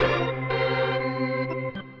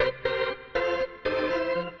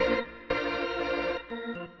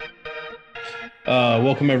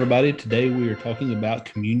Welcome everybody. Today we are talking about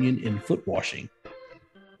communion and foot washing.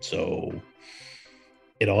 So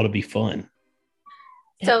it ought to be fun.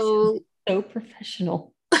 So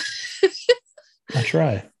professional. I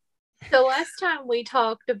try. So last time we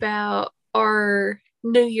talked about our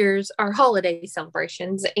New Year's, our holiday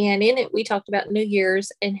celebrations, and in it we talked about New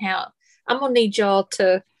Year's and how I'm gonna need y'all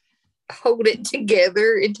to hold it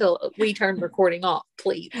together until we turn recording off,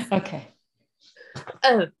 please. Okay.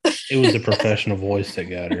 It was the professional voice that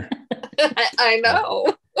got her. I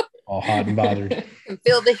know. All hot and bothered. And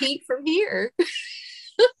feel the heat from here.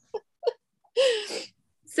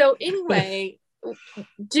 So anyway,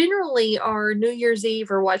 generally our New Year's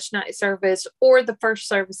Eve or watch night service or the first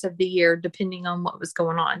service of the year, depending on what was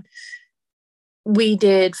going on, we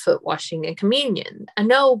did foot washing and communion. I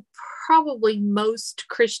know probably most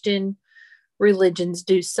Christian religions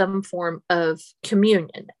do some form of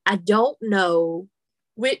communion. I don't know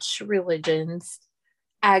which religions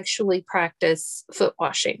actually practice foot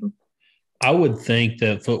washing. I would think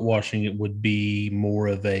that foot washing it would be more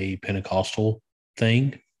of a Pentecostal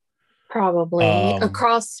thing. Probably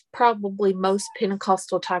across probably most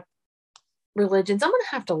Pentecostal type religions. I'm gonna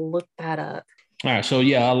have to look that up. All right. So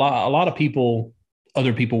yeah, a lot of people,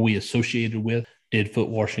 other people we associated with did foot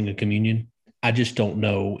washing and communion. I just don't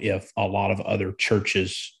know if a lot of other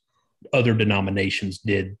churches, other denominations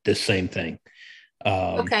did the same thing.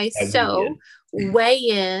 Okay, so weigh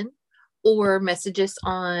in or message us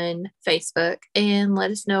on Facebook and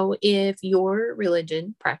let us know if your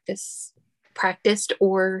religion practiced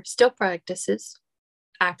or still practices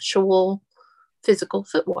actual physical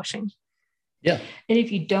foot washing. Yeah. And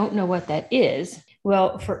if you don't know what that is,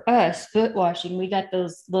 well, for us, foot washing, we got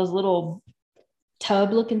those little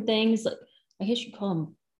tub looking things. Like, I guess you call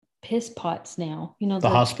them piss pots now. You know, the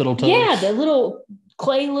hospital tubs? Yeah, the little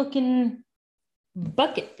clay looking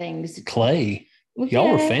bucket things. Clay.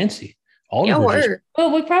 Y'all were fancy. Y'all were.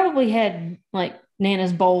 Well, we probably had like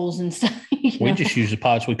Nana's bowls and stuff. We just used the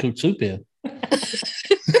pots we cooked soup in.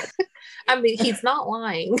 I mean, he's not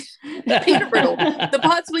lying. Peanut brittle. The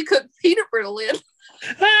pots we cooked peanut brittle in.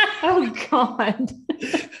 Oh, God.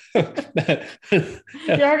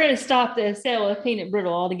 You're going to stop the sale of peanut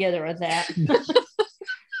brittle altogether with that.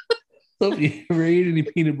 So if you ever eat any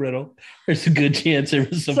peanut brittle, there's a good chance there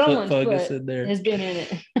was some foot fungus in there. Has been in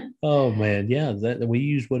it. Oh man, yeah, that we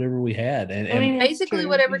used whatever we had, and I mean, basically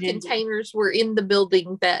whatever containers were in the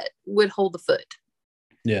building that would hold the foot.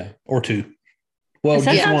 Yeah, or two. Well,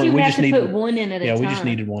 just one. We just needed one in at a time. Yeah, we just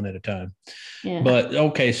needed one at a time. Yeah. But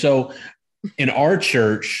okay, so in our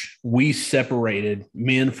church, we separated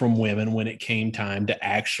men from women when it came time to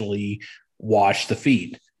actually wash the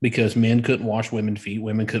feet, because men couldn't wash women's feet,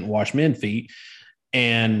 women couldn't wash men's feet.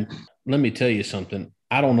 And let me tell you something.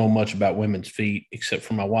 I don't know much about women's feet except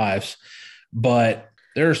for my wife's, but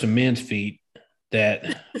there are some men's feet that,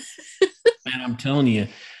 man, I'm telling you,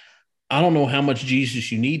 I don't know how much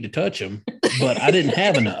Jesus you need to touch them, but I didn't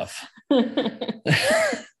have enough.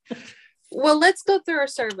 Well, let's go through our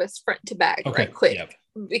service front to back right quick. Yep.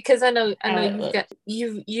 Because I know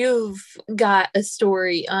you've got a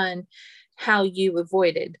story on how you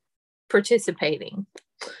avoided participating.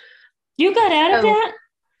 You got out of that?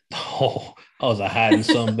 Oh, I was a hiding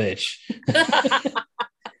some bitch.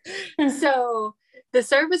 So the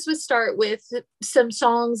service would start with some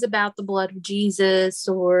songs about the blood of Jesus,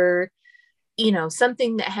 or, you know,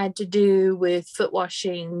 something that had to do with foot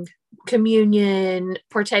washing, communion,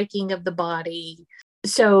 partaking of the body.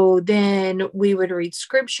 So then we would read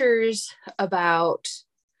scriptures about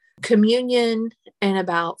communion and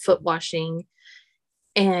about foot washing.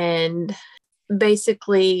 And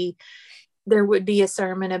basically there would be a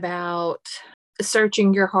sermon about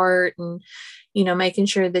searching your heart and, you know, making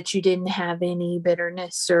sure that you didn't have any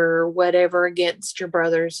bitterness or whatever against your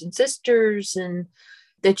brothers and sisters, and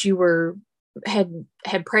that you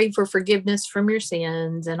had prayed for forgiveness from your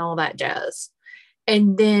sins and all that jazz.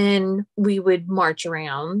 And then we would march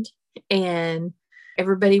around and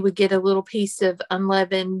everybody would get a little piece of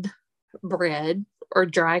unleavened bread or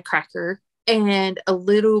dry cracker and a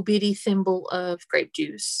little bitty thimble of grape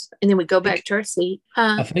juice. And then we go back to our seat.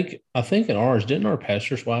 I think in ours, didn't our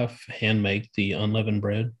pastor's wife hand make the unleavened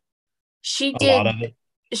bread? She did. A lot of it.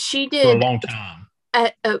 She did for a long time.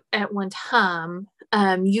 At one time.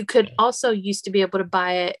 You could also used to be able to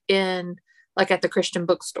buy it in, like, at the Christian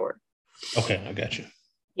bookstore. Okay, I got you.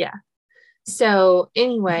 Yeah. So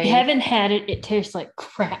anyway, if you haven't had it, it tastes like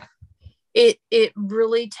crap. It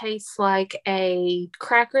really tastes like a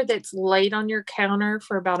cracker that's laid on your counter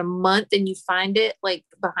for about a month, and you find it like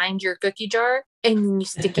behind your cookie jar and you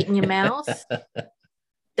stick it in your mouth.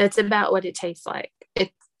 That's about what it tastes like.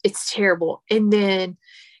 It's terrible. And then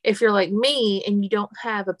if you're like me and you don't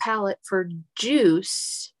have a palate for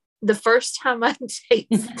juice, the first time I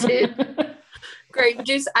tasted grape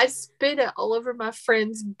juice, I spit it all over my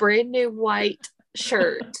friend's brand new white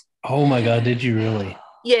shirt. Oh my God, did you really?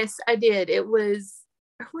 Yes, I did. It was,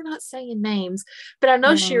 we're not saying names, but I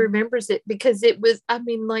know she remembers it because it was, I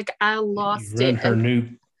mean, like I lost it.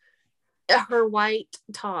 Her white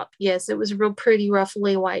top. Yes, it was a real pretty,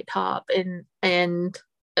 ruffly white top. And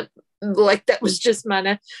like that was just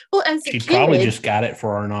mine. Well, as a she kid, probably just got it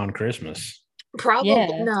for our non-Christmas. Probably.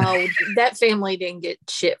 Yeah. No, that family didn't get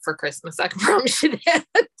shit for Christmas. I can promise you that.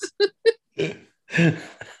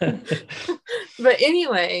 But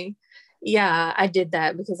anyway, yeah, I did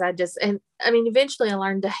that because eventually I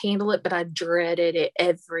learned to handle it, but I dreaded it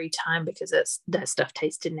every time because that stuff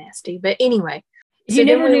tasted nasty. But anyway. You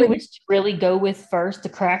never knew which to really go with first, the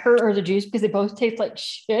cracker or the juice, because they both taste like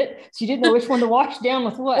shit. So you didn't know which one to wash down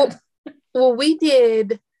with what. Well, we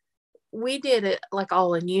did it like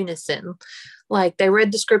all in unison. Like they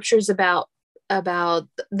read the scriptures about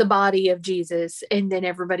the body of Jesus, and then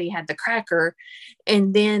everybody had the cracker,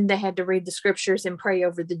 and then they had to read the scriptures and pray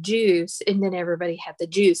over the juice, and then everybody had the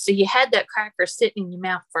juice. So you had that cracker sitting in your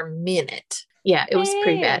mouth for a minute. Yeah, it was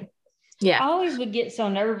pretty bad. Yeah. I always would get so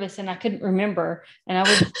nervous and I couldn't remember. And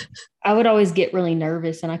I would always get really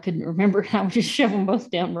nervous and I couldn't remember. And I would just shove them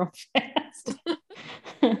both down real fast.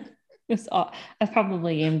 I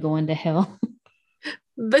probably am going to hell.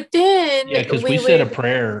 But then because we said a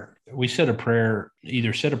prayer. We said a prayer,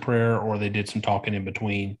 either said a prayer or they did some talking in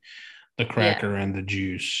between the cracker and the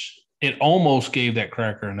juice. It almost gave that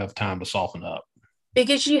cracker enough time to soften up.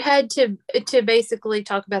 Because you had to basically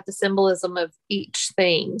talk about the symbolism of each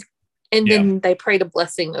thing. And then they prayed a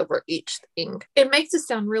blessing over each thing. It makes it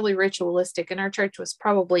sound really ritualistic. And our church was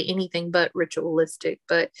probably anything but ritualistic.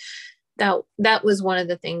 But that was one of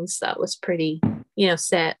the things that was pretty,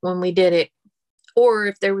 set when we did it. Or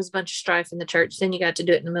if there was a bunch of strife in the church, then you got to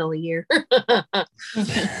do it in the middle of the year.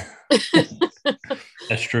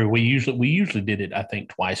 That's true. We usually did it, I think,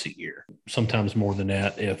 twice a year. Sometimes more than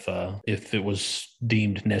that if it was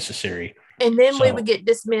deemed necessary. And then we would get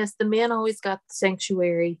dismissed. The men always got the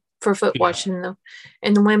sanctuary for foot washing them,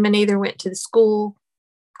 and the women either went to the school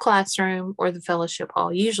classroom or the fellowship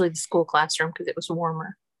hall, usually the school classroom because it was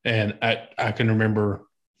warmer. And I can remember,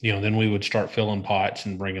 then we would start filling pots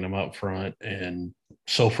and bringing them up front. And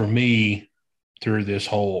so for me, through this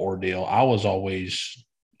whole ordeal, I was always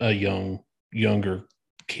a younger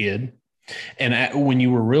kid. And when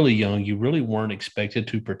you were really young, you really weren't expected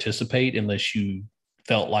to participate unless you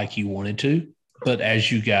felt like you wanted to. But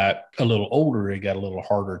as you got a little older, it got a little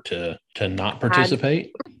harder to not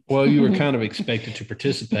participate. Well, you were kind of expected to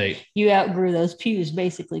participate. You outgrew those pews,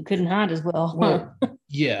 basically. Couldn't hide as well. Well,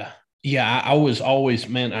 yeah. Yeah, I was always,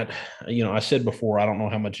 man, I said before, I don't know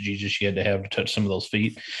how much Jesus you had to have to touch some of those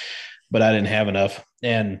feet, but I didn't have enough.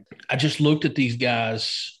 And I just looked at these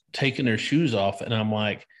guys taking their shoes off, and I'm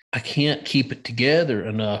like, I can't keep it together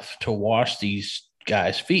enough to wash these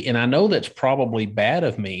guys' feet. And I know that's probably bad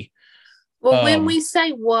of me. Well, when we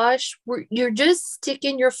say wash, you're just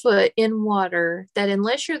sticking your foot in water that,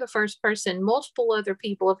 unless you're the first person, multiple other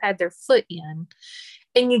people have had their foot in,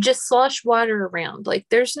 and you just slosh water around. Like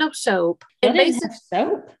there's no soap. And didn't have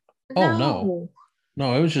soap? Oh,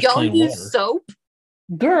 no, it was just plain water. Soap?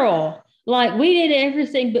 Girl, like we did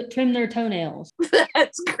everything but trim their toenails.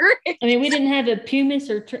 That's great. I mean, we didn't have a pumice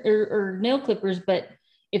or nail clippers, but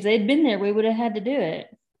if they'd been there, we would have had to do it.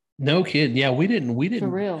 No kidding. Yeah, we didn't. For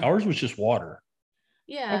real. Ours was just water.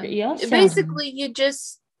 Yeah. Basically, you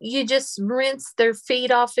just rinse their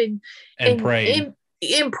feet off and prayed.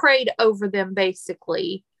 And prayed over them,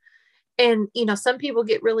 basically. And, some people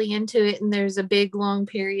get really into it, and there's a big, long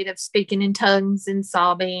period of speaking in tongues and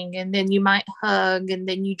sobbing, and then you might hug, and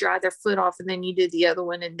then you dry their foot off, and then you do the other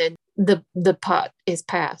one, and then the pot is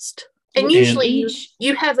passed. And usually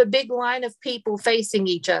you have a big line of people facing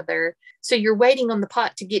each other. So you're waiting on the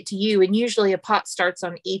pot to get to you. And usually a pot starts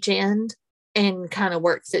on each end and kind of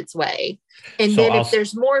works its way. And then if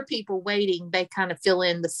there's more people waiting, they kind of fill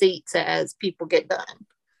in the seats as people get done.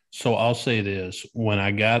 So I'll say this, when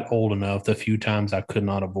I got old enough, the few times I could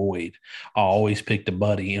not avoid, I always picked a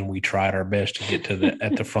buddy and we tried our best to get to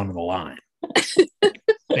at the front of the line.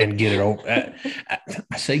 And get it over.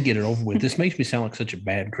 I say get it over with. This makes me sound like such a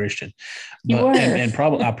bad Christian, but and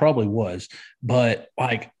I probably was. But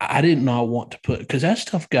like I did not want to put, because that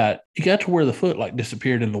stuff got to where the foot like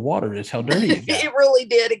disappeared in the water. Is how dirty it got. It really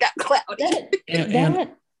did. It got cloudy.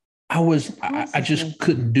 And I just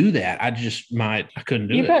couldn't do that. I couldn't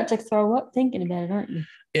do You're it. about to throw up thinking about it, aren't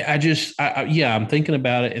you? I'm thinking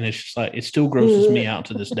about it, and it's just like, it still grosses me out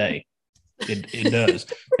to this day. It does.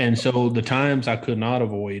 And so the times I could not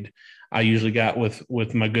avoid, I usually got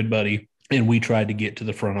with my good buddy, and we tried to get to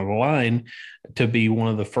the front of the line to be one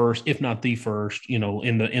of the first, if not the first, in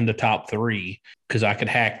the top three, because I could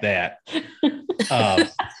hack that.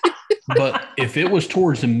 But if it was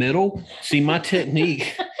towards the middle, see, my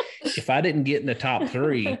technique, if I didn't get in the top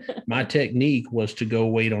three, my technique was to go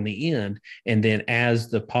wait on the end. And then as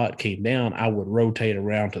the pot came down, I would rotate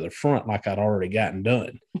around to the front like I'd already gotten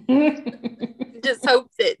done. Just hope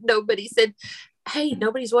that nobody said, hey,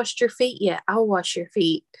 nobody's washed your feet yet. I'll wash your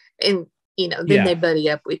feet. And, then they buddy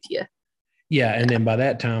up with you. Yeah. And then by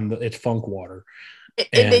that time, it's funk water.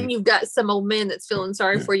 And then you've got some old man that's feeling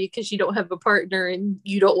sorry for you because you don't have a partner and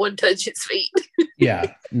you don't want to touch his feet.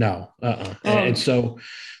 Yeah, no. And so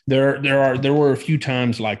there were a few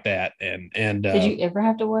times like that. And did you ever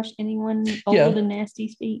have to wash anyone old and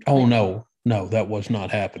nasty's feet? Oh, no, that was not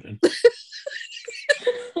happening.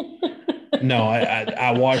 No,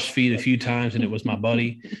 I washed feet a few times, and it was my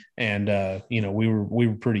buddy. And, we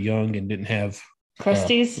were pretty young and didn't have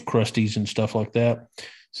crusties and stuff like that.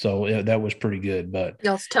 So that was pretty good. But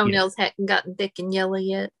y'all's toenails hadn't gotten thick and yellow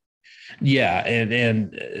yet. Yeah.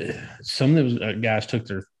 And some of those guys took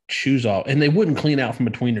their shoes off, and they wouldn't clean out from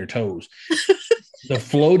between their toes. The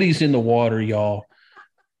floaties in the water, y'all,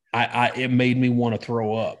 it made me want to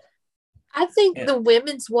throw up. I think the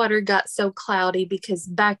women's water got so cloudy because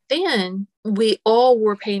back then we all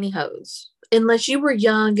wore pantyhose, unless you were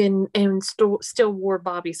young and still wore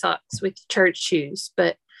bobby socks with church shoes.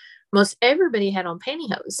 But most everybody had on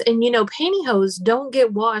pantyhose. And, pantyhose don't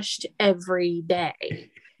get washed every day.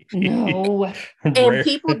 No. And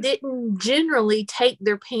people didn't generally take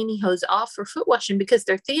their pantyhose off for foot washing because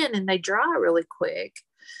they're thin and they dry really quick.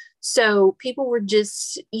 So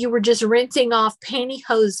you were just rinsing off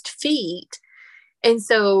pantyhosed feet. And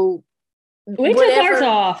so we took ours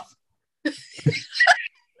off.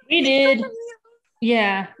 We did.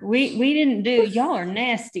 Yeah, we didn't do. Y'all are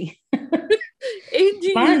nasty.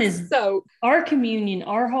 Mine is so. Our communion,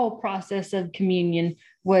 our whole process of communion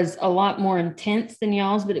was a lot more intense than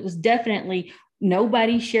y'all's, but it was definitely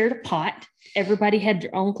nobody shared a pot. Everybody had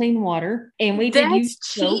their own clean water, and we did use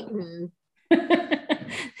cheating.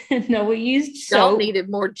 No, we used soap. Y'all needed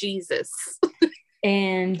more Jesus.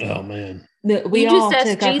 And oh man, we just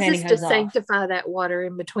asked Jesus to sanctify that water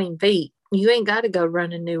in between feet. You ain't got to go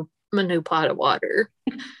run a new pot of water.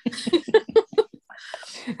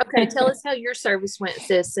 Okay, tell us how your service went,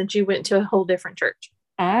 sis, since you went to a whole different church.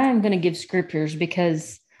 I'm going to give scriptures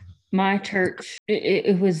because my church,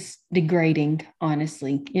 it was degrading,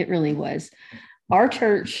 honestly. It really was. Our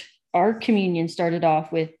church, our communion started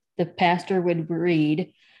off with the pastor would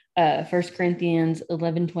read 1 Corinthians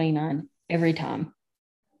 11:29 every time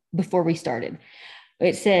before we started.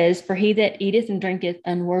 It says, "For he that eateth and drinketh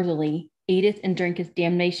unworthily eateth and drinketh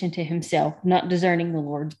damnation to himself, not discerning the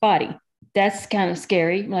Lord's body." That's kind of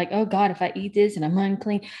scary. Like, oh God, if I eat this and I'm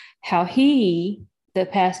unclean. How the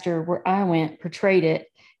pastor where I went, portrayed it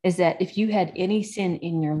is that if you had any sin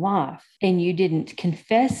in your life and you didn't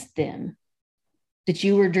confess them, that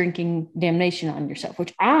you were drinking damnation on yourself,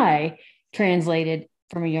 which I translated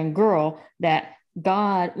from a young girl that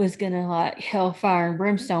God was going to like hellfire and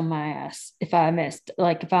brimstone my ass if I missed,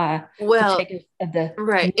 like if I of the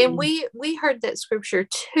right. And we heard that scripture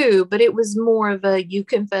too, but it was more of a, you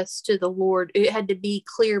confess to the Lord. It had to be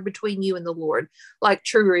clear between you and the Lord, like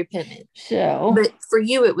true repentance. So, but for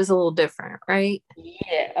you, it was a little different, right?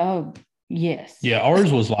 Yeah. Oh, yes. Yeah.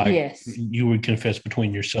 Ours was like, you would confess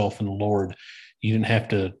between yourself and the Lord. You didn't have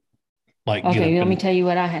to like, okay, let me tell you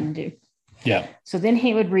what I had to do. Yeah. So then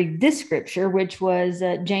he would read this scripture, which was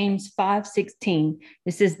James 5:16.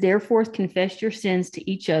 It says, "Therefore confess your sins to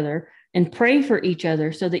each other and pray for each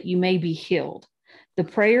other so that you may be healed. The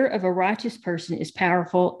prayer of a righteous person is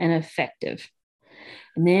powerful and effective."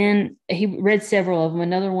 And then he read several of them.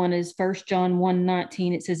 Another one is 1 John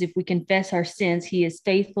 1:19. It says, "If we confess our sins, he is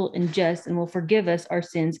faithful and just and will forgive us our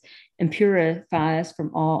sins and purify us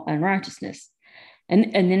from all unrighteousness."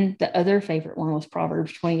 And then the other favorite one was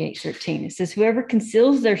Proverbs 28:13. It says, "Whoever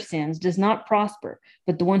conceals their sins does not prosper,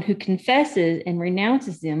 but the one who confesses and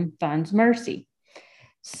renounces them finds mercy."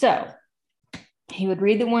 So he would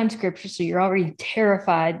read the one scripture, so you're already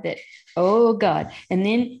terrified that, oh God. And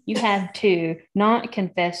then you have to not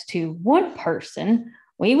confess to one person.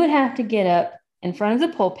 We would have to get up in front of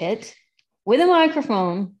the pulpit with a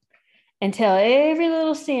microphone and tell every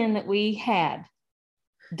little sin that we had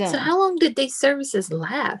done. So how long did these services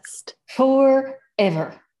last?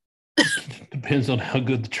 Forever. Depends on how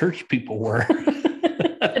good the church people were.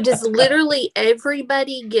 Does literally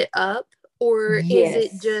everybody get up, or is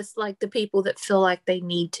it Yes. just like the people that feel like they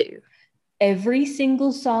need to? Every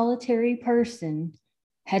single solitary person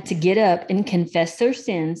had to get up and confess their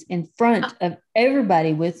sins in front of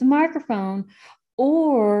everybody with a microphone,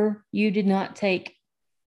 or you did not take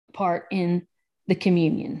part in the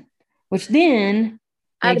communion, which then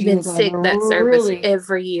I'd have made you been look sick like that service really.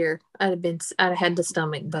 every year. I'd have had the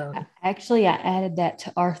stomach bug. Actually, I added that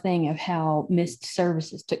to our thing of how missed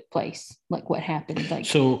services took place, like what happened. Like,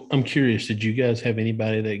 So I'm curious, did you guys have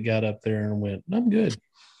anybody that got up there and went, I'm good?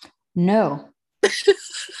 no.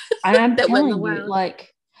 And I'm That wasn't telling you, allowed.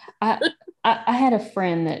 like, I had a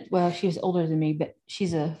friend that, well, she was older than me, but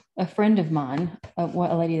she's a friend of mine, a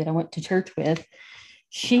lady that I went to church with.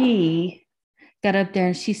 She got up there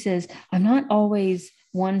and she says, I'm not always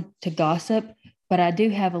one to gossip, but I do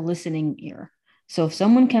have a listening ear. So if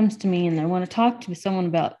someone comes to me and they want to talk to someone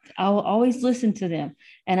about, I will always listen to them.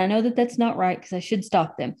 And I know that that's not right because I should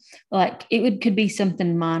stop them. Like could be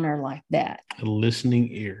something minor like that. A listening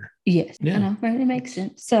ear. Yes, Yeah. I know, right? It makes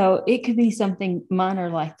sense. So it could be something minor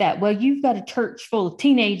like that. Well, you've got a church full of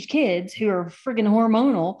teenage kids who are friggin'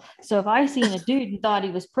 hormonal. So if I seen a dude and thought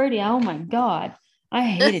he was pretty, oh my God, I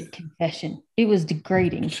hated confession. It was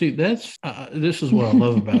degrading. See, this is what I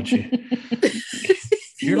love about you.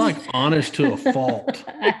 You're like honest to a fault.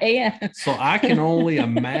 Yeah. So I can only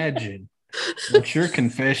imagine what your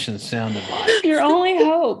confession sounded like. Your only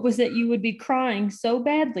hope was that you would be crying so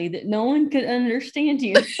badly that no one could understand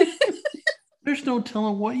you. There's no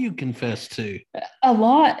telling what you confessed to. A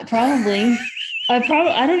lot, probably. I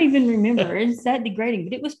don't even remember. It's that degrading,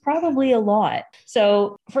 but it was probably a lot.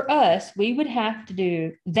 So for us, we would have to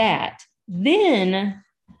do that. Then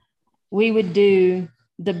we would do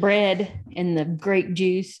the bread and the grape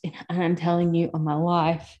juice. And I'm telling you, on my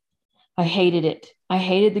life, I hated it. I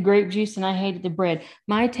hated the grape juice and I hated the bread.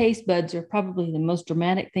 My taste buds are probably the most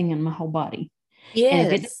dramatic thing in my whole body. Yes.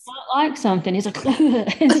 And if it's not like something, it's like,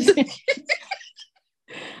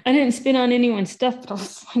 I didn't spit on anyone's stuff, but I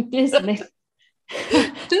was like this. And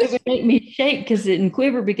it would make me shake and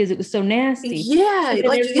quiver because it was so nasty. Yeah,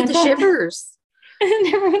 like you get the shivers.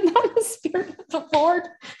 And everyone thought the Spirit of the Lord.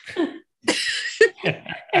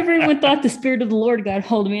 Everyone thought the Spirit of the Lord got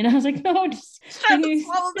hold of me. And I was like, no, just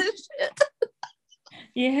swallow this shit.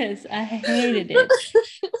 Yes, I hated it.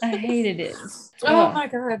 I hated it. Oh my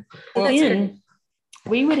God. Well, then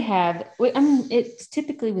we would have, it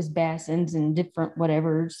typically was basins and different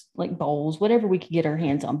whatevers, like bowls, whatever we could get our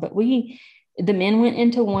hands on. But the men went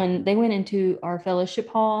into our fellowship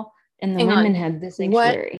hall, and the women had the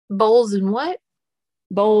sanctuary. What? Bowls and what?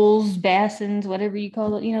 Bowls, basins, whatever you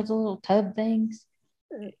call it, the little tub things.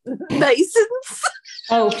 Basins?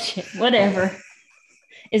 Oh, shit, whatever.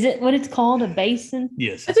 Is it what it's called, a basin?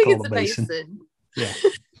 Yes, I think it's a basin. Yeah.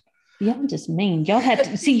 Y'all just mean. Y'all have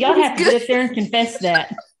to get up there and confess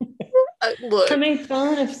that. Look, I made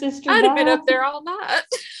fun of Sister. I'd have been up there all night.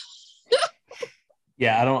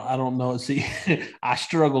 Yeah, I don't know. See, I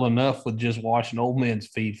struggle enough with just washing old men's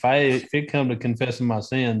feet. If it come to confessing my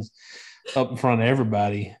sins up in front of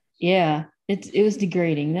everybody. Yeah, it was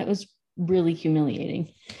degrading. That was really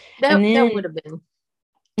humiliating. That would have been.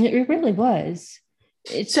 It really was.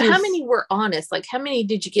 How many were honest? Like, how many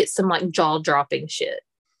did you get some like jaw dropping shit?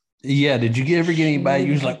 Yeah, did you ever get anybody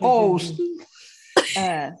who's like, oh,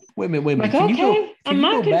 wait a minute. Like, okay,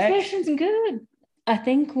 my confession's good. I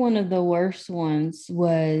think one of the worst ones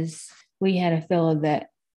was we had a fellow that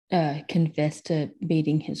confessed to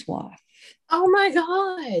beating his wife. Oh my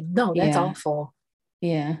God. No, that's awful.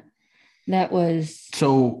 Yeah. That was.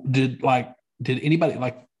 So did anybody,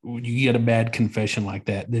 like, you get a bad confession like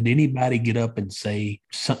that, did anybody get up and say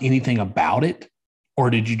anything about it? Or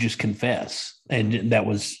did you just confess and that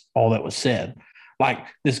was all that was said? Like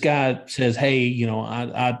this guy says, hey,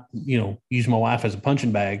 I use my wife as a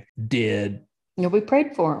punching bag. We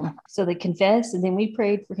prayed for him. So they confessed, and then we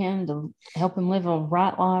prayed for him to help him live a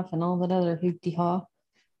right life and all that other hoopty-haw.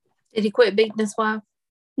 Did he quit beating his wife?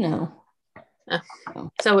 No.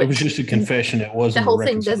 So it was just a confession. It wasn't. The whole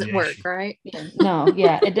thing doesn't work, right? Yeah. No,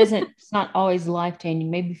 yeah, it doesn't. It's not always life-changing.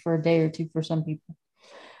 Maybe for a day or two for some people.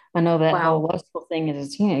 I know that whole lustful thing as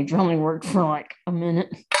a teenager only worked for like a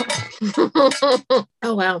minute.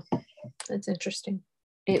 Oh wow, that's interesting.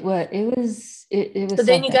 It was. So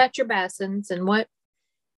then you got your basins and what?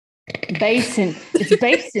 Basin. It's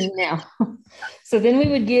basin now. So then we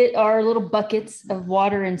would get our little buckets of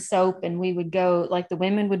water and soap, and we would go. Like the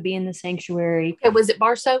women would be in the sanctuary. Okay, was it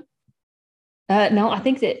bar soap? No, I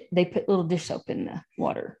think that they put little dish soap in the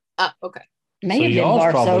water. Okay. So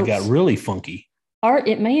y'all probably got really funky.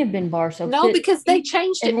 It may have been bar soap. No, because they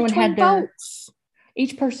changed it everyone between had their- folks.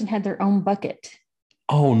 Each person had their own bucket.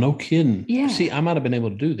 Oh, no kidding. Yeah. See, I might have been able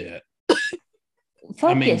to do that.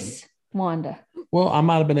 Focus, Wanda. Well, I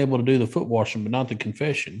might have been able to do the foot washing, but not the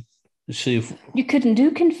confession. To see if You couldn't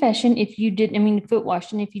do confession if you didn't, I mean, foot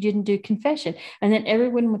washing if you didn't do confession. And then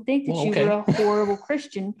everyone would think that Well, you okay. were a horrible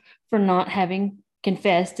Christian for not having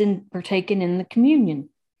confessed and partaken in the communion.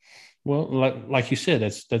 well, like you said,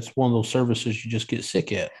 that's one of those services you just get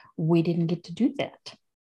sick at. We didn't get to do that.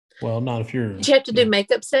 Well, not if you're. Did you have to do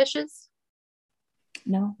makeup sessions?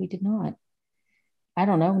 No, we did not. I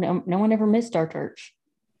don't know. No one ever missed our church.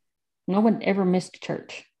 No one ever missed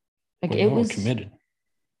church. Like Well, it y'all were was committed.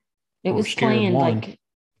 It Or was scared of planned one. like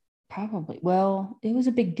probably. Well, it was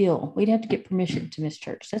a big deal. We'd have to get permission to miss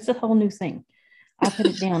church. That's a whole new thing. I put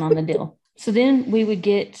it down on the deal. So then we would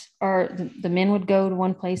get the men would go to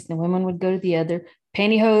one place and the women would go to the other.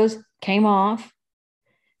 Pantyhose came off.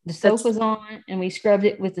 The soap was on, and we scrubbed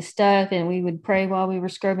it with the stuff, and we would pray while we were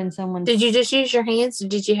scrubbing someone's. Did you just use your hands? Or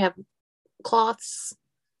did you have cloths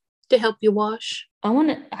to help you wash? I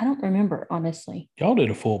don't remember, honestly. Y'all did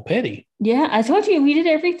a full petty. Yeah, I told you we did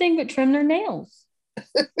everything but trim their nails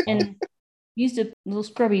and used a little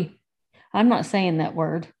scrubby. I'm not saying that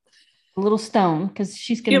word. A little stone, because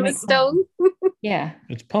she's going to Pumice make stone? Yeah.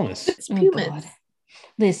 It's pumice. It's Oh, pumice. God.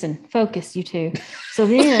 Listen, focus, you two. So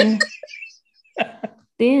then,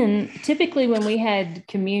 typically when we had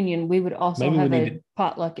communion, we would also Maybe we have need a to-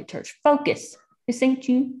 potluck at church. Focus. This ain't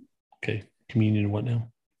you. Okay, communion and what now?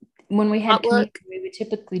 When we had Potluck? communion, we would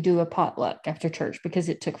typically do a potluck after church because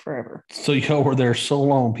it took forever. So y'all were there so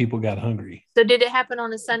long, people got hungry. So did it happen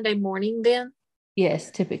on a Sunday morning then?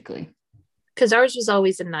 Yes, typically. Because ours was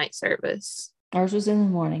always a night service. Ours was in the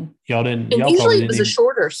morning. Y'all didn't. And Y'all usually probably it didn't was even, a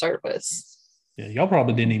shorter service. yeah, y'all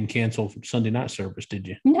probably didn't even cancel Sunday night service, did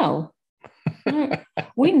you? No.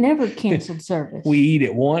 We never canceled service. We eat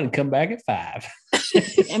at 1 and come back at 5.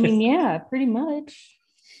 I mean, yeah, pretty much.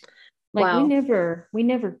 Like Wow. we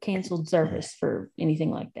never canceled service for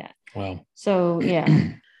anything like that. Well, So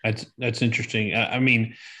yeah. that's interesting. I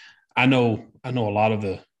mean, I know a lot of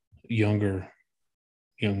the young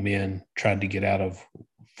men tried to get out of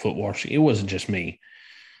foot washing. It wasn't just me.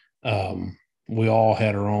 We all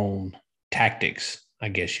had our own tactics, I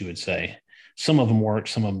guess you would say. Some of them worked,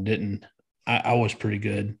 some of them didn't. I was pretty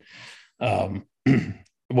good.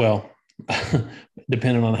 Well,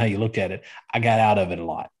 depending on how you looked at it, I got out of it a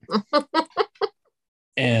lot.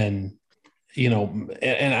 And,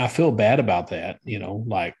 and I feel bad about that,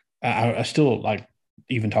 like I still like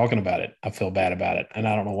even talking about it. I feel bad about it. And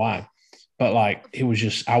I don't know why, but like, it was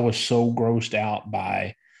just, I was so grossed out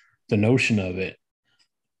by the notion of it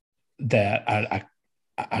that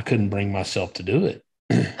I couldn't bring myself to do it.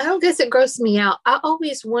 I don't guess it grossed me out. I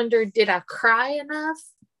always wondered, did I cry enough?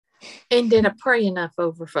 And did I pray enough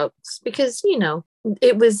over folks? Because,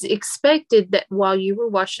 it was expected that while you were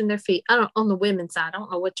washing their feet, on the women's side, I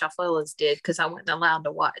don't know what y'all fellas did because I wasn't allowed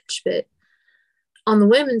to watch, but on the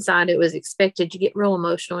women's side, it was expected you get real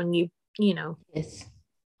emotional and you Yes.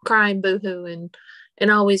 crying boohoo and I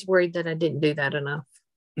always worried that I didn't do that enough.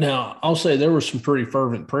 Now, I'll say there were some pretty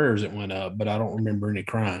fervent prayers that went up, but I don't remember any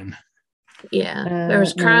crying. Yeah. There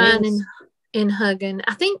was No, it crying was- and hugging.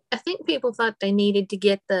 I think people thought they needed to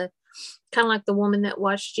get the kind of like the woman that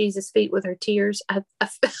washed Jesus' feet with her tears. I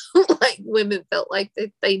felt like women felt like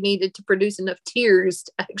that they needed to produce enough tears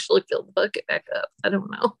to actually fill the bucket back up. I don't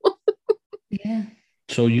know. Yeah.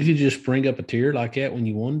 So you could just bring up a tear like that when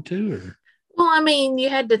you wanted to, or Well, I mean, you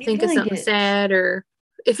had to You think of really something get- sad, or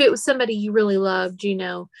if it was somebody you really loved,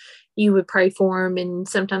 you would pray for them, and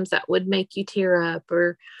sometimes that would make you tear up,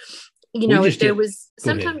 or if just there did- was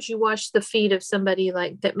Go ahead. sometimes you wash the feet of somebody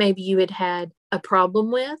like that maybe you had a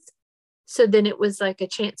problem with, so then it was like a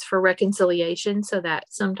chance for reconciliation. So that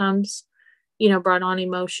sometimes brought on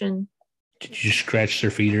emotion. did you scratch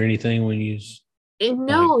their feet or anything when you? And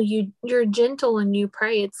no, you're gentle and you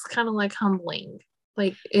pray. It's kind of like humbling.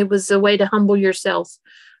 Like it was a way to humble yourself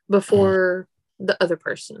before the other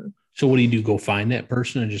person. So what do you do? Go find that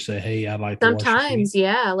person and just say, "Hey, I'd like to wash your feet." Sometimes,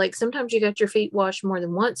 yeah. Like sometimes you got your feet washed more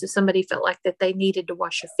than once. If somebody felt like that they needed to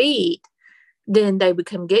wash your feet, then they would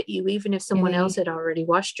come get you, even if someone Really? else had already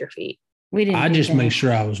washed your feet. We didn't. I do just that. make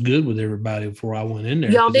sure I was good with everybody before I went in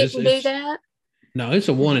there. Y'all 'cause didn't do it's- that? No, it's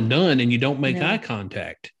a one and done, and you don't make No. eye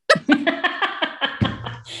contact.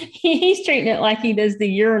 He's treating it like he does the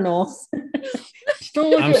urinals. Just don't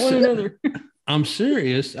look I'm at one so- another. I'm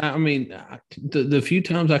serious. I mean, the few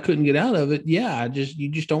times I couldn't get out of it, yeah, you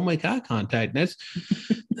just don't make eye contact. That's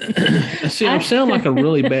see, I sound like a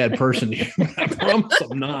really bad person here, but I promise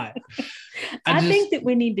I'm not. I think that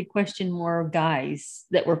we need to question more guys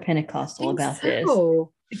that were Pentecostal about this,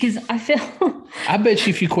 because I feel. I bet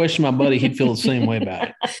you if you question my buddy, he'd feel the same way about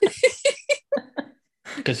it.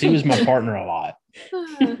 Because he was my partner a lot.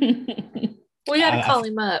 We got to call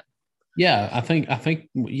him up. Yeah, I think,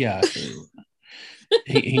 yeah,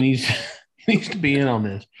 he needs to be in on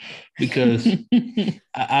this, because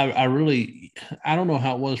I really, I don't know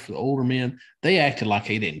how it was for the older men. They acted like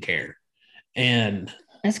they didn't care, and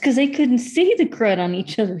that's because they couldn't see the crud on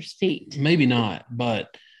each other's feet. Maybe not,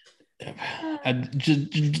 but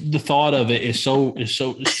just the thought of it is so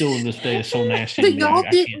still to this day is so nasty. But y'all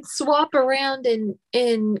didn't swap around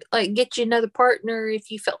and like get you another partner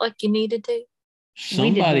if you felt like you needed to.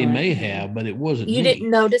 Somebody may have, but it wasn't. You didn't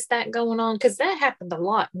notice that going on, because that happened a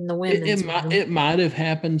lot in the women's. It might have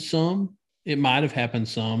happened some. It might have happened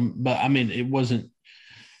some, but I mean, it wasn't.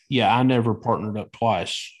 Yeah, I never partnered up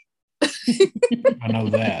twice. I know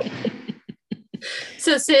that.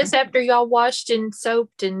 So, sis, after y'all washed and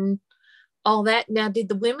soaped and all that, now did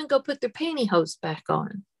the women go put their pantyhose back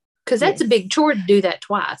on? Because that's a big chore to do that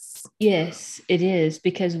twice. Yes, it is,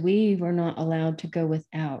 because we were not allowed to go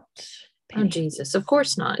without. Oh, Jesus, of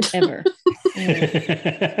course not. Ever.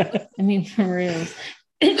 I mean, for real.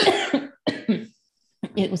 It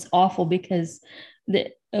was awful, because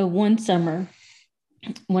one summer,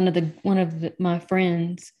 one of my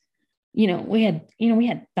friends, we had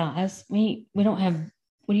thighs. We don't have,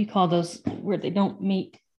 what do you call those where they don't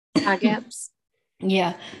meet? Thigh gaps.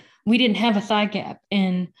 Yeah, we didn't have a thigh gap,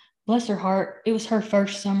 and bless her heart, it was her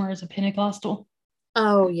first summer as a Pentecostal.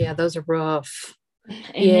 Oh yeah, those are rough.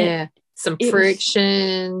 And some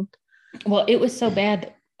friction. It was so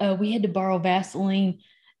bad. We had to borrow Vaseline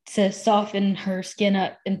to soften her skin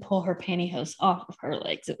up and pull her pantyhose off of her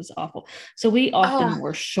legs. It was awful. So we often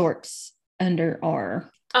wore shorts under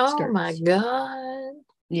our skirts. My God.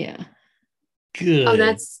 Yeah. Good. Oh,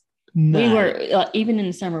 that's nice. We were even in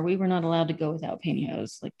the summer, we were not allowed to go without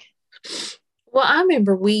pantyhose. Well, I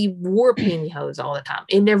remember we wore pantyhose all the time.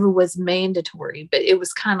 It never was mandatory, but it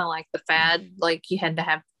was kind of like the fad. Like you had to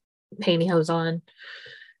have pantyhose on.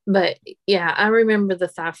 But yeah, I remember the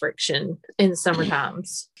thigh friction in the summer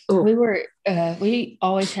times. We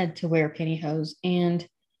always had to wear pantyhose, and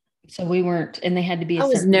so we weren't, and they had to be I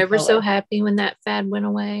was never color. So happy when that fad went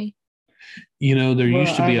away. There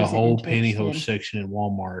used to be a whole pantyhose section in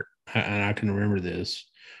Walmart, and I can remember this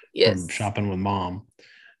from shopping with Mom.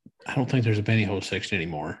 I don't think there's a pantyhose section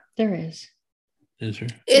anymore. There is. Is there?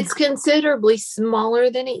 It's considerably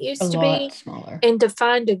smaller than it used to be. Smaller. And to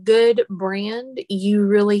find a good brand, you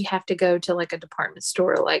really have to go to like a department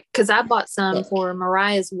store. Because I bought some for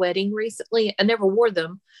Mariah's wedding recently. I never wore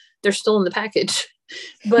them. They're still in the package,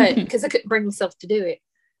 but because I couldn't bring myself to do it.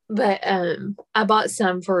 But I bought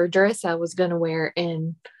some for a dress I was going to wear,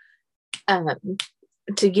 and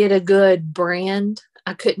to get a good brand,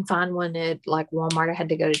 I couldn't find one at like Walmart. I had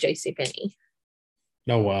to go to JCPenney.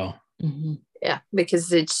 Oh, wow. Mm-hmm. Yeah,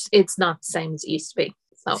 because it's not the same as it used to be.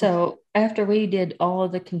 So after we did all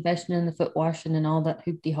of the confession and the foot washing and all that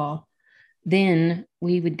hoopty haw, then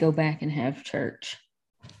we would go back and have church,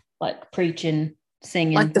 like preaching,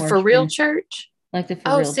 singing, like the for real church. Like the for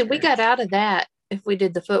real. Oh, see, we got out of that if we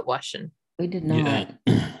did the foot washing. We did not.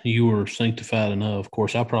 Yeah. You were sanctified enough. Of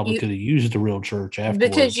course, I probably could have used the real church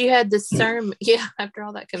afterwards. Because you had the sermon. Yeah, after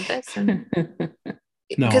all that confessing.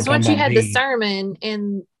 No, because once you had the sermon,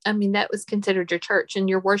 and I mean, that was considered your church, and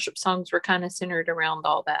your worship songs were kind of centered around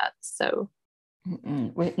all that. So,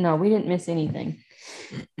 we didn't miss anything.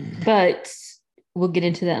 But we'll get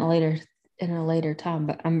into that in a later time.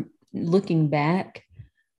 But I'm looking back,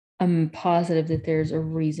 I'm positive that there's a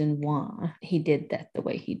reason why he did that the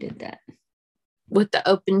way he did that. With the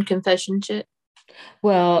open confession shit?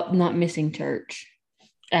 Well, not missing church.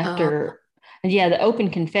 After, the open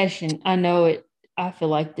confession, I know it. I feel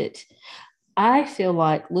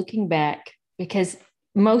like looking back, because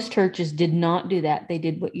most churches did not do that. They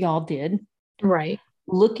did what y'all did. Right.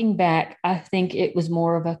 Looking back, I think it was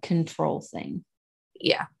more of a control thing.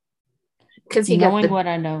 Yeah. Because what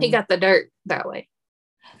I know. He got the dirt that way.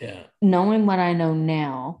 Yeah. Knowing what I know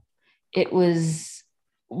now, it was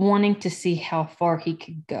wanting to see how far he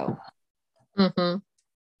could go. Mm-hmm.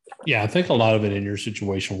 Yeah, I think a lot of it in your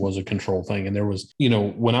situation was a control thing. And there was,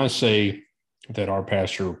 when I say that our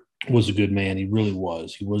pastor was a good man, he really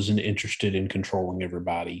was. He wasn't interested in controlling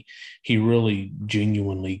everybody. He really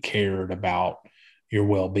genuinely cared about your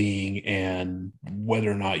well-being and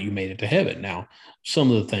whether or not you made it to heaven. Now,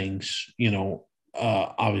 some of the things,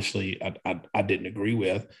 obviously I didn't agree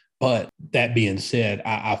with, but that being said,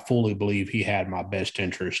 I fully believe he had my best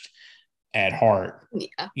interest at heart.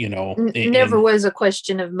 Yeah. You know, Never was a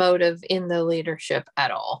question of motive in the leadership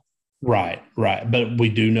at all. Right. But we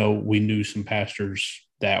knew some pastors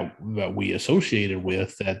that we associated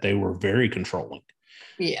with that they were very controlling.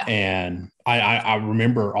 Yeah. And I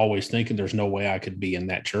remember always thinking there's no way I could be in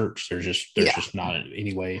that church. There's just not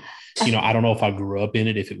any way. You know, I don't know if I grew up in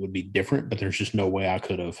it, if it would be different, but there's just no way I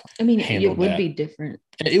could have. I mean, handled it would that. be different.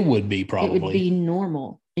 It would be probably. It would be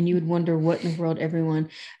normal. And you would wonder what in the world everyone,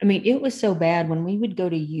 I mean, it was so bad when we would go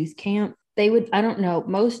to youth camp, they would, I don't know,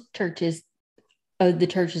 most churches, the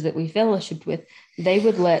churches that we fellowshiped with, they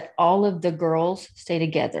would let all of the girls stay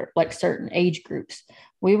together, like certain age groups.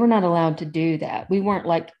 We were not allowed to do that. We were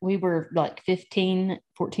like 14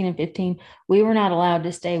 and 15. We were not allowed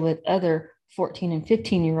to stay with other 14 and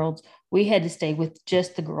 15-year-olds. We had to stay with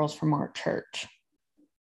just the girls from our church.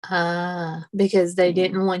 Because they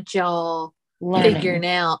didn't want y'all figuring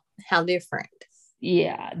out how different.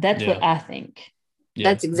 Yeah, that's what I think. Yeah,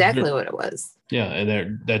 that's exactly what it was. Yeah,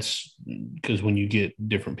 and that's because when you get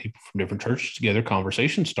different people from different churches together,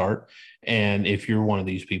 conversations start. And if you're one of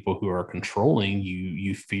these people who are controlling,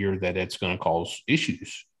 you fear that it's going to cause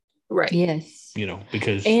issues. Right. Yes. You know,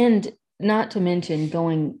 because... And not to mention,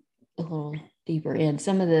 going a little deeper in,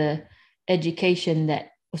 some of the education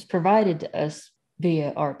that was provided to us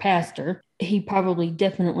via our pastor, he probably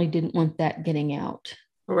definitely didn't want that getting out.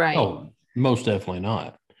 Right. Oh, most definitely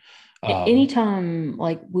not. Anytime,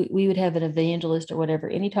 like we would have an evangelist or whatever,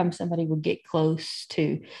 anytime somebody would get close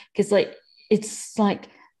to, because like it's like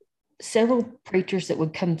several preachers that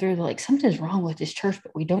would come through, like something's wrong with this church,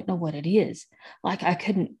 but we don't know what it is. Like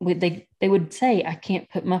they would say, I can't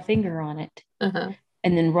put my finger on it. Uh-huh.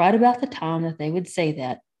 And then right about the time that they would say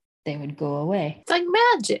that, they would go away. It's like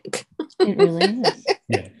magic. It really is.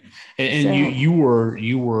 Yeah. And so, you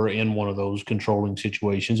were in one of those controlling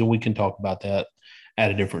situations, and we can talk about that at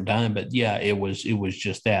a different time. But yeah, it was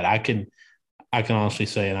just that. I can honestly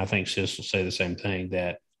say, and I think Sis will say the same thing,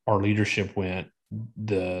 that our leadership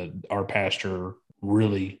our pastor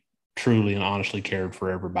really, truly, and honestly cared for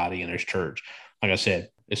everybody in his church. Like I said,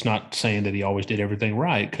 it's not saying that he always did everything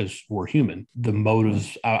right, because we're human. The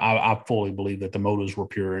motives, I fully believe that the motives were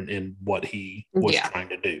pure in what he was trying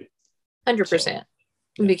to do. 100%.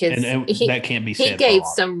 Because and that can't be said. He gave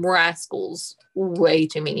some rascals way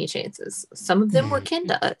too many chances. Some of them were kin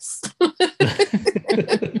to us.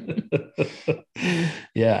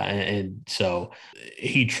 Yeah, and so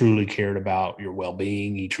he truly cared about your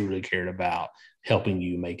well-being. He truly cared about helping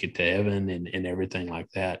you make it to heaven and everything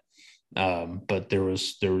like that. But there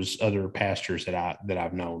was other pastors that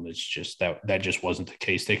I've known. It's just that just wasn't the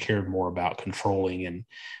case. They cared more about controlling, and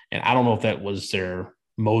I don't know if that was their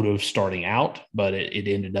motive starting out, but it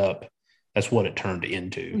ended up, that's what it turned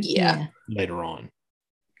into. Yeah. Later on.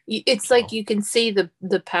 It's like you can see the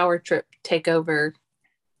power trip take over,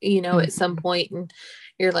 at some point, and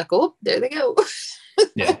you're like, oh, there they go.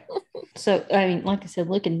 Yeah. So, I mean, like I said,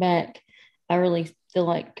 looking back, I really feel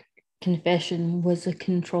like confession was a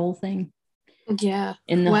control thing. Yeah.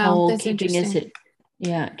 In the whole keeping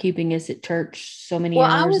us at church so many hours.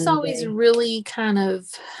 Well, I was always really kind of,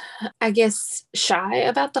 I guess, shy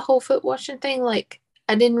about the whole foot washing thing. Like,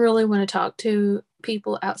 I didn't really want to talk to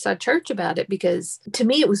people outside church about it, because to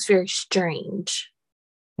me it was very strange.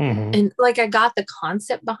 Mm-hmm. And like, I got the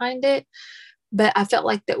concept behind it, but I felt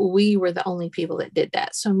like that we were the only people that did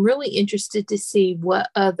that. So I'm really interested to see what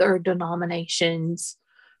other denominations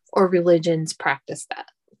or religions practice that.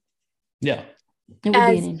 Yeah. It would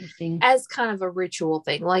be an interesting, as kind of a ritual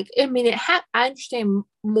thing. Like, I mean, I understand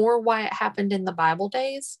more why it happened in the Bible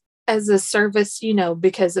days as a service,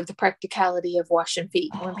 because of the practicality of washing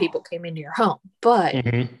feet when people came into your home. But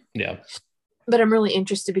yeah, but I'm really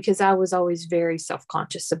interested, because I was always very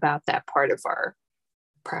self-conscious about that part of our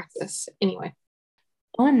practice. Anyway,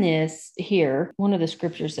 on this here, one of the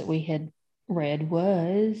scriptures that we had read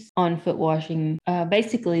was on foot washing.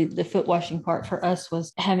 Basically, the foot washing part for us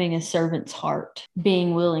was having a servant's heart,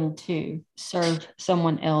 being willing to serve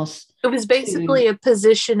someone else. It was basically a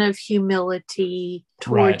position of humility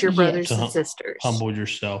toward your brothers and sisters. Humble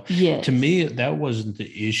yourself. Yes. To me, that wasn't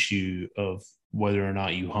the issue of whether or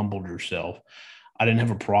not you humbled yourself. I didn't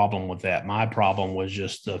have a problem with that. My problem was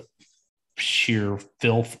just the sheer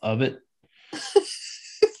filth of it.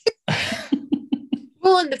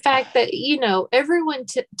 Well, and the fact that, everyone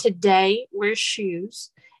today wears shoes,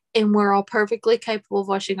 and we're all perfectly capable of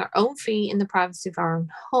washing our own feet in the privacy of our own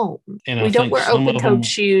home. And we don't wear open-toed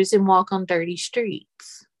shoes and walk on dirty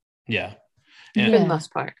streets. Yeah. For the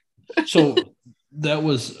most part. So it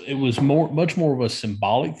was much more of a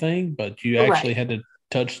symbolic thing, but you actually had to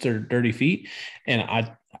touch their dirty feet. And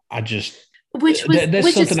Which that's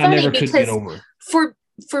is something I funny never could get because over.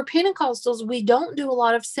 for Pentecostals, we don't do a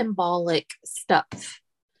lot of symbolic stuff.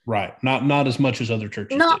 Right. Not as much as other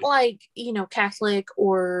churches Not do. like, Catholic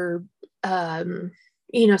or some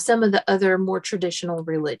of the other more traditional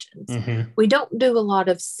religions. Mm-hmm. We don't do a lot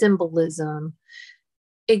of symbolism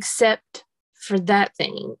except for that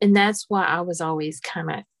thing. And that's why I was always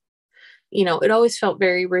kind of, it always felt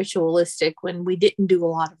very ritualistic when we didn't do a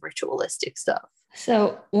lot of ritualistic stuff.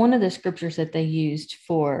 So one of the scriptures that they used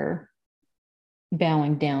for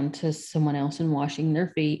bowing down to someone else and washing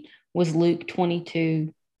their feet was Luke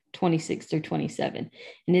 22:26 through 27.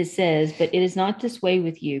 And it says, "But it is not this way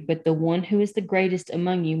with you, but the one who is the greatest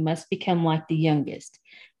among you must become like the youngest,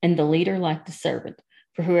 and the leader like the servant.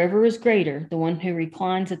 For whoever is greater, the one who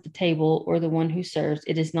reclines at the table or the one who serves,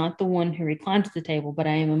 it is not the one who reclines at the table, but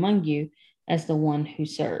I am among you as the one who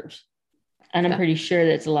serves." And I'm pretty sure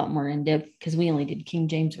that's a lot more in depth because we only did King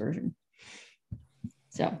James Version.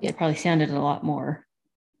 So it probably sounded a lot more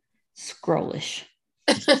scrollish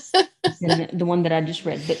than the one that I just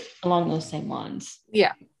read, but along those same lines.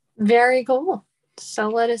 Yeah. Very cool. So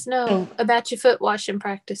let us know about your foot washing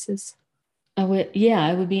practices. It would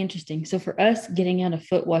be interesting. So for us, getting out of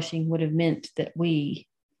foot washing would have meant that we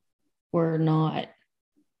were not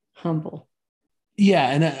humble. Yeah,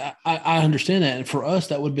 and I understand that. And for us,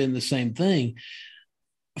 that would have been the same thing.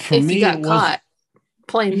 For if me, you got caught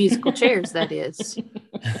playing musical chairs, that is.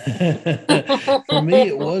 For me,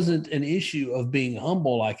 it wasn't an issue of being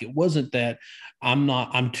humble. Like, it wasn't that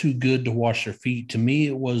I'm too good to wash their feet. To me,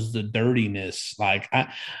 it was the dirtiness. Like,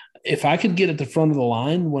 if I could get at the front of the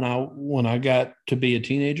line when I got to be a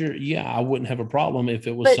teenager, yeah, I wouldn't have a problem if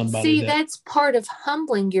it was somebody. See, that's part of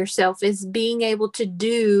humbling yourself, is being able to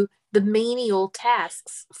do the menial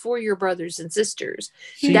tasks for your brothers and sisters.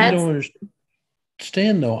 See, I don't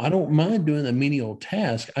understand, though. I don't mind doing the menial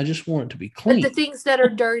task. I just want it to be clean. But the things that are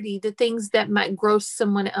dirty, the things that might gross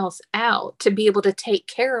someone else out, to be able to take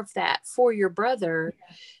care of that for your brother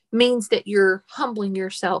means that you're humbling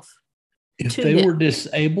yourself. If they were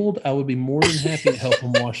disabled, I would be more than happy to help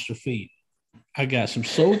them wash their feet. I got some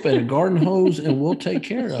soap and a garden hose, and we'll take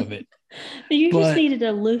care of it. You just needed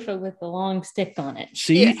a loofah with a long stick on it.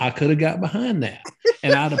 See, yeah. I could have got behind that,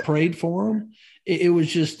 and I'd have prayed for them. It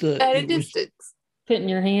was just at a distance. Putting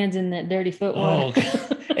your hands in that dirty foot water.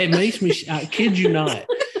 Oh, it makes me. I kid you not.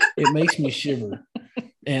 It makes me shiver,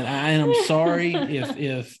 and I'm sorry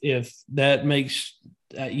if that makes.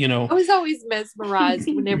 I was always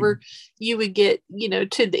mesmerized whenever you would get,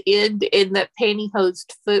 to the end and that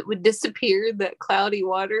pantyhosed foot would disappear in that cloudy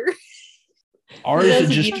water. Ours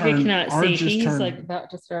just turned. He's like about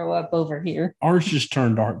to throw up over here. Ours just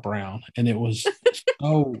turned dark brown, and it was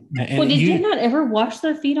so. Well, did they not ever wash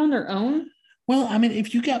their feet on their own? Well, I mean,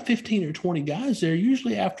 if you got 15 or 20 guys there,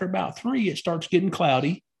 usually after about 3, it starts getting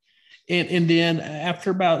cloudy, and then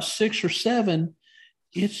after about 6 or 7,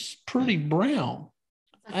 it's pretty brown.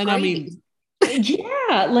 And I mean,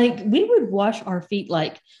 yeah, like we would wash our feet.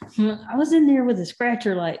 Like I was in there with a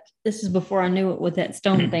scratcher. Like this is before I knew what that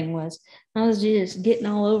stone thing was. I was just getting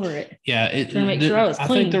all over it. Yeah, trying to make sure I was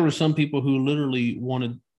clean. I think there were some people who literally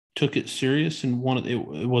took it serious and wanted it.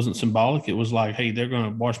 It wasn't symbolic. It was like, hey, they're going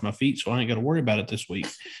to wash my feet, so I ain't got to worry about it this week.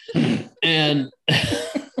 And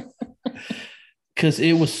because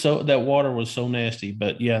that water was so nasty.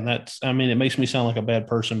 But yeah, it makes me sound like a bad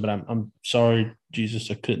person, but I'm sorry,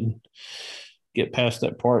 Jesus, I couldn't get past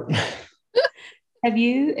that part. Have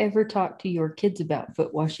you ever talked to your kids about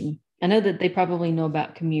foot washing? I know that they probably know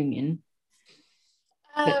about communion.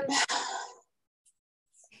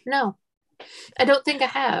 No, I don't think I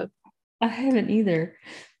have. I haven't either.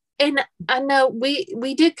 And I know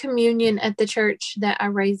we did communion at the church that I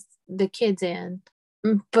raised the kids in.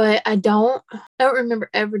 But I don't remember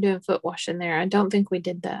ever doing foot washing there. I don't think we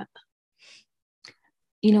did that.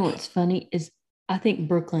 You know what's funny is I think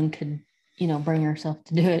Brooklyn could, bring herself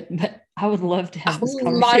to do it, but I would love to have this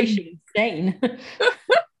conversation insane.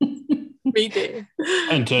 Me too. I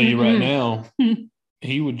can tell you right now,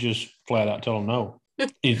 he would just flat out tell him no.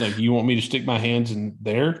 He's like, you want me to stick my hands in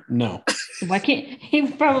there? No. Why can't he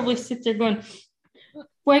would probably sit there going,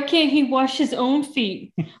 why can't he wash his own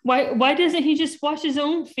feet? Why doesn't he just wash his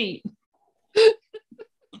own feet?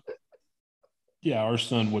 Yeah, our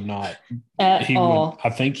son would not. At all. I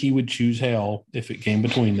think he would choose hell if it came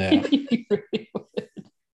between that. He really would.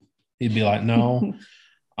 He'd be like, no,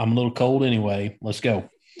 I'm a little cold anyway. Let's go.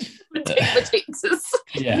 Jesus.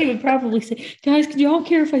 Yeah. He would probably say, guys, could y'all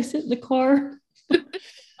care if I sit in the car?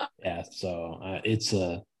 Yeah, so it's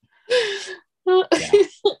Yeah.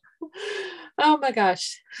 Oh my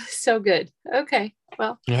gosh. So good. Okay.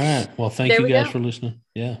 Well, All right. Well, thank you guys for listening.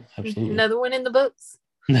 Yeah, absolutely. Another one in the books.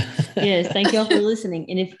 Yes. Thank y'all for listening.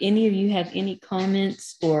 And if any of you have any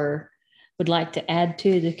comments or would like to add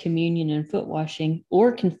to the communion and foot washing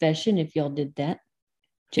or confession, if y'all did that,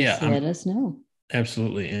 just let us know.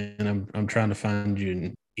 Absolutely. And I'm trying to find you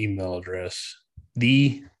an email address.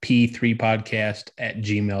 The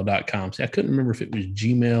P3podcast@gmail.com. See, I couldn't remember if it was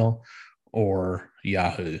Gmail or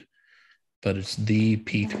Yahoo, but it's the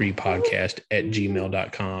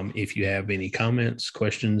P3podcast@gmail.com. If you have any comments,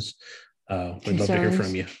 questions, we'd love to hear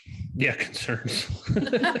from you. Yeah, concerns.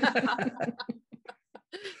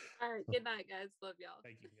 All right. Good night, guys. Love y'all.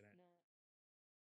 Thank you. Good night.